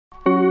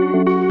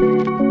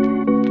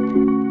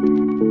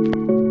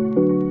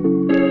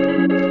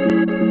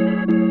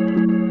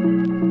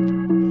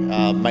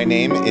My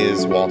name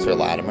is Walter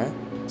Latimer.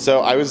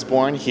 So I was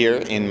born here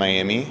in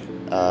Miami,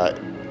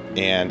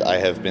 and I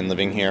have been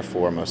living here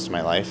for most of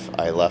my life.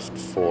 I left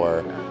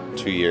for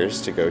 2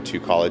 years to go to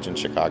college in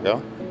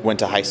Chicago. Went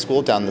to high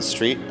school down the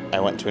street. I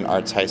went to an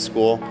arts high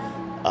school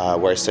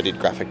where I studied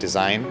graphic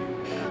design.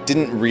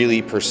 Didn't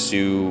really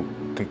pursue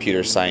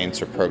computer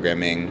science or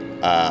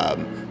programming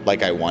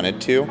like I wanted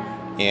to,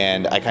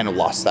 and I kind of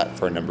lost that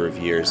for a number of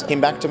years.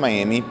 Came back to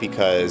Miami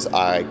because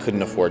I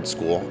couldn't afford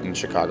school in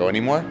Chicago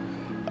anymore.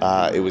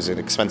 It was an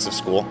expensive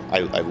school. I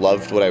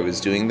loved what I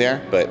was doing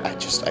there, but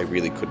I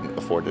really couldn't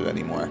afford it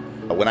anymore.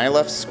 When I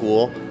left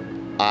school,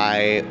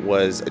 I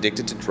was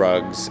addicted to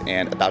drugs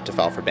and about to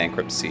file for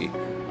bankruptcy.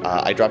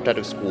 I dropped out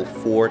of school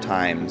 4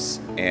 times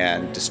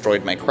and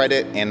destroyed my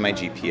credit and my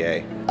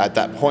GPA. At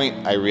that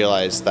point, I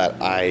realized that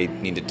I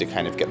needed to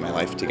kind of get my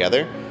life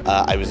together.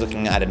 I was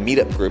looking at a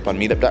meetup group on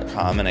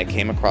meetup.com, and I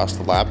came across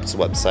the lab's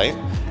website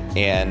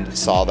and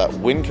saw that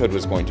Wyncode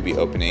was going to be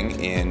opening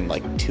in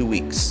like 2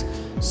 weeks.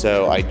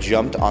 So I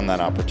jumped on that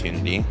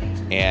opportunity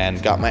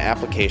and got my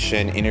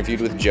application,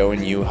 interviewed with Joe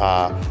and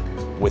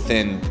Yuha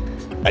within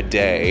a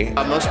day.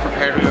 Most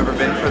prepared we've ever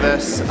been for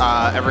this.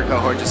 Every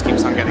cohort just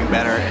keeps on getting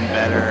better and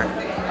better.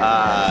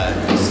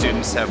 The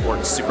students have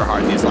worked super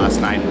hard these last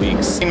 9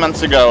 weeks. 18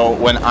 months ago,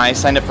 when I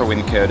signed up for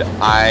Wyncode,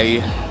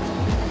 I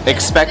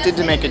expected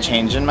to make a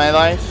change in my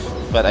life,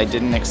 but I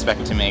didn't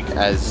expect to make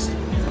as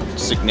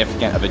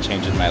significant of a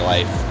change in my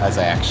life as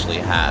I actually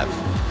have.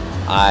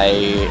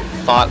 I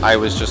thought I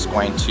was just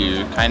going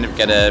to kind of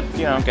get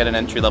an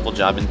entry-level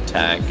job in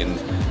tech and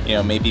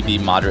maybe be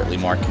moderately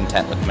more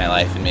content with my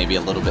life and maybe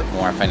a little bit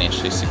more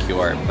financially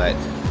secure, but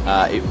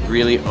it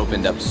really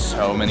opened up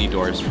so many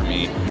doors for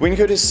me.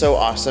 Wyncode is so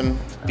awesome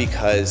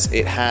because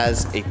it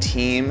has a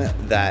team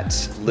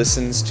that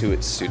listens to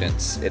its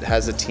students. It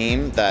has a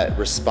team that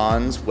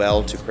responds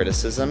well to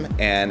criticism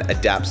and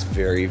adapts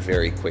very,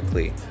 very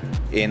quickly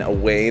in a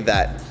way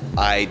that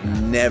I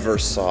never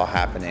saw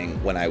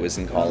happening when I was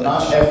in college.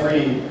 Not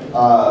every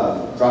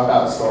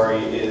dropout story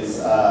is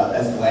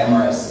as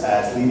glamorous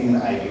as leaving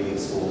an Ivy League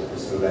school to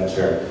pursue a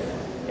venture.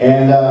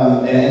 And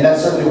that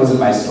certainly wasn't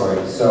my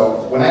story.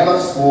 So when I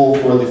left school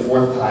for the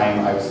 4th time,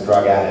 I was a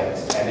drug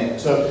addict. And it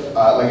took,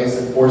 like I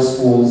said, 4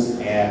 schools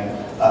and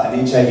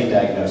an HIV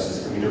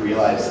diagnosis for me to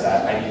realize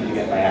that I needed to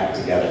get my act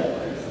together.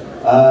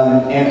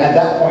 And at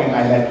that point,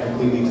 I had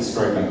completely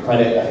destroyed my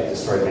credit, I had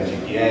destroyed my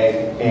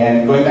GPA,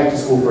 and going back to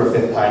school for a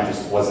 5th time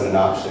just wasn't an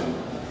option.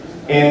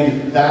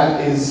 And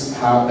that's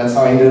how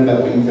I ended up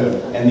at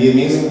Wyncode. And the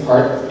amazing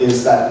part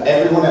is that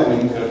everyone at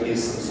Wyncode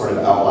is some sort of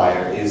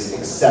outlier, is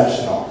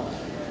exceptional.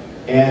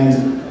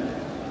 And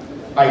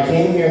I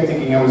came here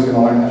thinking I was going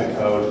to learn how to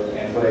code,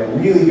 and what I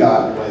really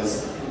got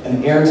was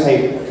an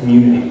airtight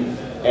community.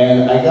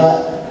 And I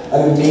got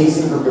an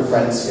amazing group of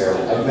friends here.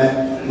 I've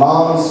met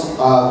moms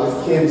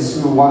with kids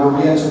who want to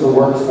re-enter the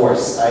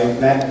workforce. I've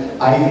met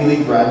Ivy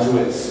League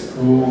graduates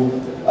who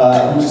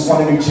just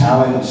want a new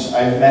challenge.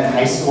 I've met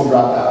high school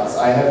dropouts.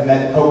 I have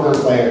met poker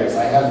players.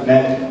 I have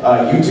met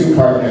YouTube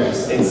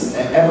partners.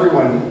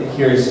 Everyone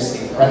here is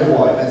just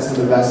incredible. I've met some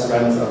of the best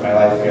friends of my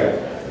life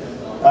here.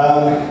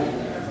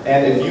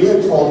 And if you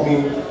had told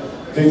me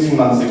 15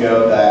 months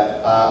ago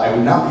that I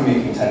would not be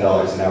making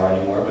 $10 an hour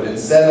anymore, but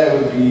instead I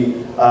would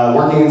be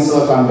working in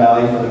Silicon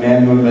Valley for the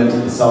man who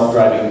invented the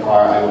self-driving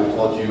car, I would have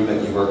told you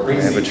that you were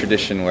crazy. I have a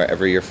tradition where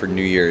every year for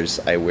New Year's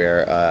I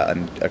wear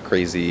a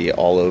crazy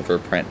all-over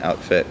print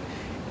outfit,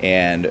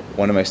 and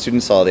one of my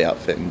students saw the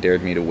outfit and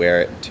dared me to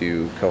wear it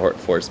to Cohort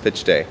 4's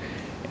pitch day,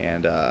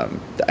 and I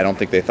don't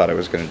think they thought I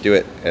was going to do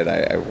it, and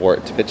I wore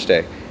it to pitch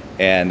day.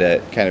 And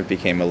it kind of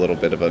became a little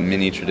bit of a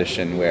mini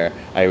tradition where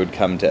I would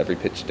come to every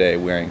pitch day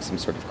wearing some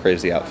sort of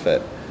crazy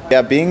outfit.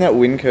 Yeah, being at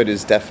Wyncode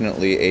is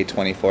definitely a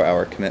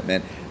 24-hour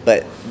commitment,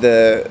 but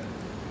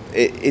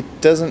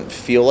it doesn't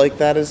feel like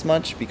that as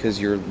much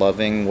because you're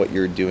loving what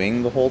you're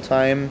doing the whole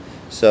time.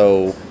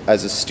 So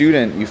as a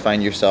student, you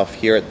find yourself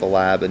here at the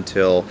lab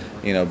until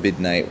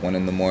midnight, 1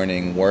 in the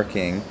morning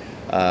working.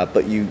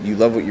 But you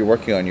love what you're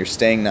working on. You're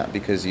staying not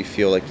because you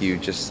feel like you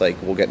just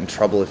will get in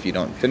trouble if you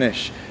don't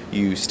finish.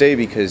 You stay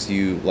because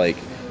you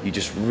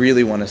just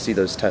really want to see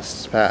those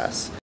tests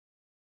pass.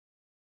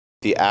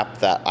 The app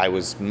that I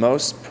was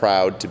most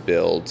proud to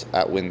build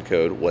at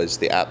Wyncode was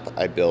the app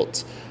I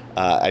built.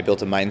 I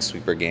built a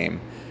Minesweeper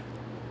game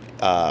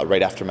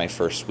right after my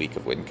first week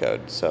of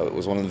Wyncode. So it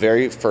was one of the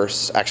very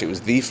first, actually it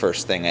was the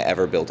first thing I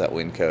ever built at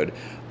Wyncode.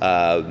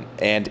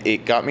 And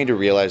it got me to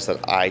realize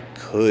that I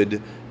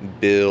could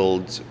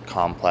build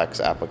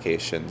complex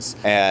applications.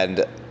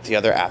 And the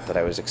other app that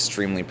I was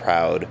extremely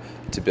proud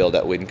to build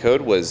at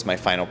Wyncode was my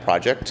final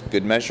project,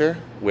 Good Measure,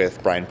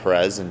 with Brian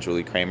Perez and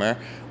Julie Kramer,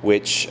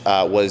 which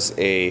was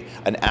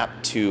an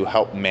app to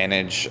help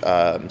manage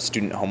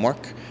student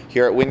homework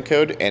here at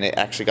Wyncode, and it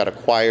actually got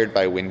acquired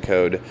by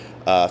Wyncode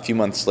a few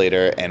months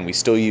later, and we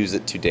still use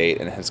it to date,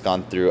 and it has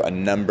gone through a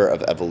number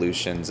of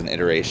evolutions and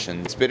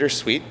iterations. It's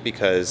bittersweet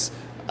because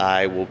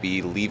I will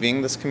be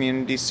leaving this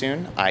community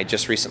soon. I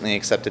just recently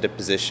accepted a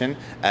position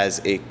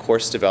as a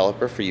course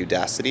developer for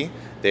Udacity,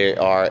 They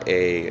are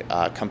a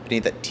company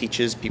that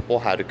teaches people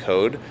how to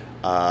code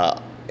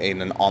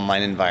in an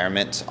online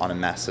environment on a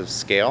massive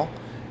scale,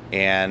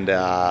 and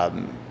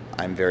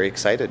I'm very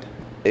excited.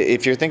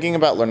 If you're thinking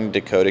about learning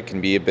to code, it can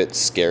be a bit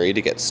scary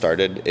to get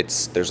started.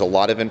 There's a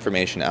lot of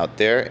information out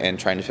there, and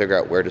trying to figure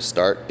out where to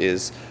start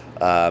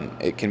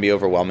it can be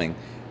overwhelming.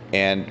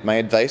 And my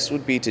advice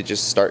would be to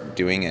just start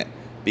doing it,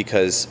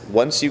 because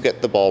once you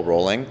get the ball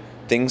rolling,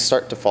 things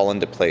start to fall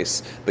into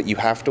place, but you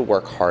have to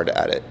work hard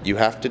at it. You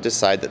have to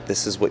decide that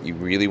this is what you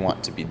really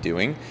want to be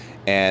doing.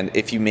 And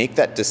if you make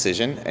that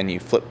decision and you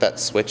flip that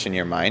switch in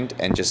your mind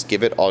and just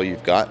give it all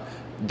you've got,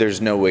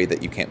 there's no way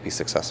that you can't be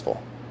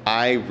successful.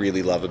 I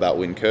really love about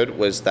Wyncode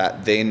was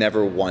that they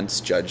never once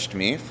judged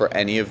me for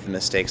any of the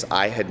mistakes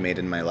I had made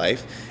in my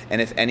life,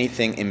 and if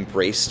anything,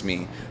 embraced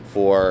me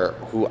for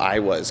who I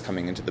was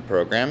coming into the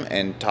program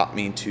and taught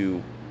me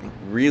to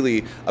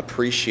really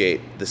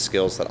appreciate the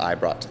skills that I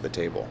brought to the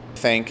table.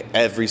 Thank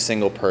every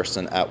single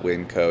person at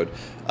Wyncode,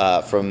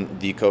 from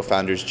the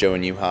co-founders Joe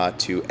and Yuha,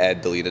 to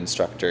Ed, the lead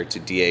instructor, to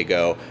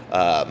Diego,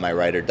 my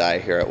ride or die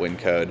here at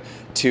Wyncode,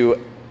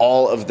 to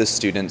all of the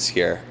students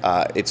here.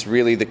 It's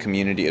really the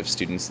community of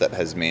students that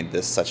has made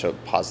this such a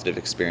positive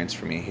experience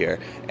for me here,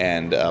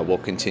 and will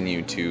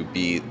continue to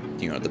be,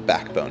 the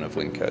backbone of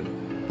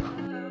Wyncode.